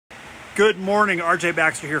Good morning, RJ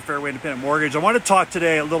Baxter here, Fairway Independent Mortgage. I want to talk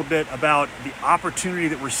today a little bit about the opportunity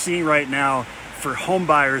that we're seeing right now for home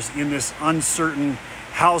buyers in this uncertain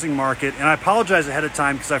housing market. And I apologize ahead of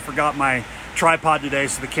time because I forgot my tripod today,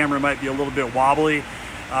 so the camera might be a little bit wobbly.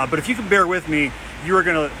 But if you can bear with me, you're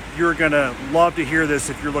gonna love to hear this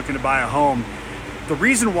if you're looking to buy a home. The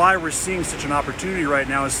reason why we're seeing such an opportunity right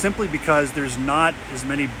now is simply because there's not as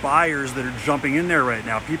many buyers that are jumping in there right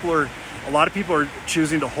now. A lot of people are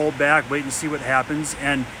choosing to hold back, wait and see what happens.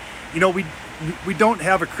 And you know, we don't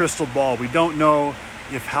have a crystal ball. We don't know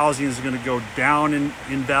if housing is going to go down in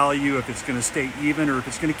value, if it's going to stay even, or if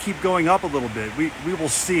it's going to keep going up a little bit. We will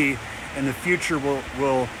see, and the future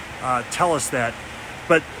will tell us that.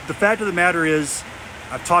 But the fact of the matter is,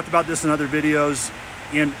 I've talked about this in other videos,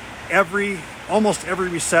 in almost every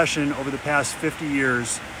recession over the past 50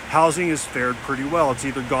 years, housing has fared pretty well. It's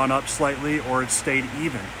either gone up slightly or it's stayed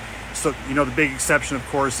even. So, you know, the big exception, of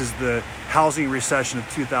course, is the housing recession of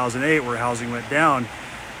 2008, where housing went down.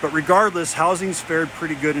 But regardless, housing's fared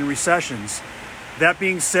pretty good in recessions. That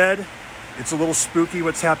being said, it's a little spooky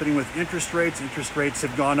what's happening with interest rates. Interest rates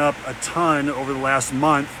have gone up a ton over the last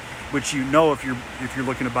month, which you know if you're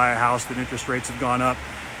looking to buy a house that interest rates have gone up.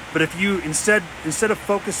 But if you instead of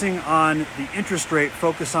focusing on the interest rate,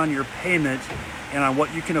 focus on your payment and on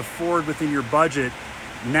what you can afford within your budget,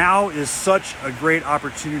 now is such a great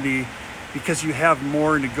opportunity because you have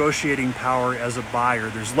more negotiating power as a buyer.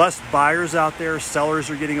 There's less buyers out there.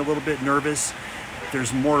 Sellers are getting a little bit nervous.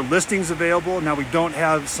 There's more listings available. Now, we don't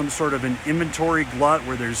have some sort of an inventory glut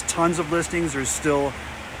where there's tons of listings. There's still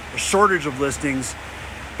a shortage of listings,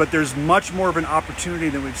 but there's much more of an opportunity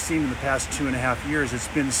than we've seen in the past 2.5 years. It's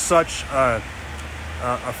been such a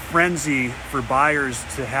frenzy for buyers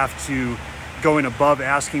to have to going above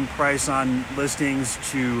asking price on listings,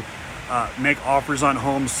 to make offers on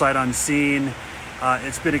homes sight unseen.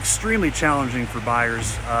 It's been extremely challenging for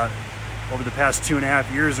buyers over the past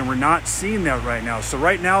 2.5 years, and we're not seeing that right now. So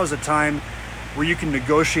right now is a time where you can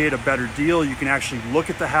negotiate a better deal. You can actually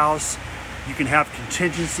look at the house. You can have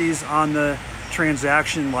contingencies on the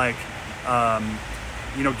transaction, like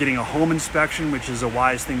you know, getting a home inspection, which is a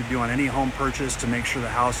wise thing to do on any home purchase to make sure the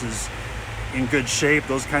house is in good shape.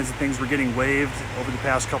 Those kinds of things were getting waived over the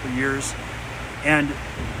past couple of years. And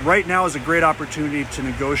right now is a great opportunity to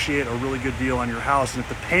negotiate a really good deal on your house. And if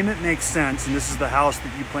the payment makes sense, and this is the house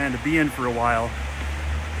that you plan to be in for a while,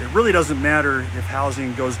 it really doesn't matter if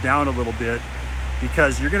housing goes down a little bit,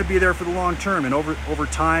 because you're going to be there for the long term. And over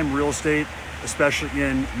time, real estate, especially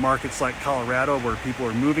in markets like Colorado, where people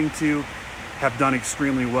are moving to, have done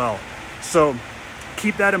extremely well. So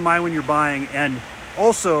keep that in mind when you're buying. And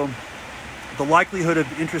also, the likelihood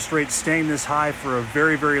of interest rates staying this high for a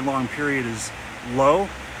very, very long period is low.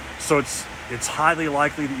 So it's highly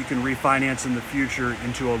likely that you can refinance in the future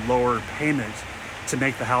into a lower payment to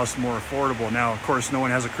make the house more affordable. Now, of course, no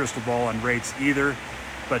one has a crystal ball on rates either,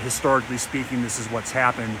 but historically speaking, this is what's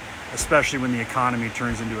happened, especially when the economy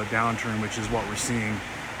turns into a downturn, which is what we're seeing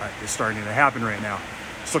is starting to happen right now.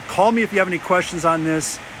 So call me if you have any questions on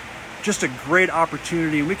this. Just a great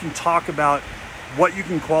opportunity, and we can talk about what you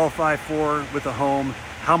can qualify for with a home,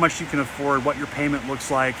 how much you can afford, what your payment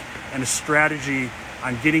looks like, and a strategy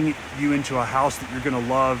on getting you into a house that you're going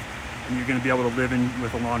to love and you're going to be able to live in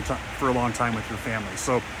for a long time with your family.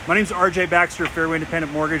 So my name is RJ Baxter, Fairway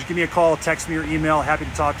Independent Mortgage. Give me a call, text me, or email. Happy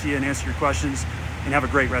to talk to you and answer your questions, and have a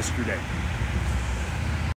great rest of your day.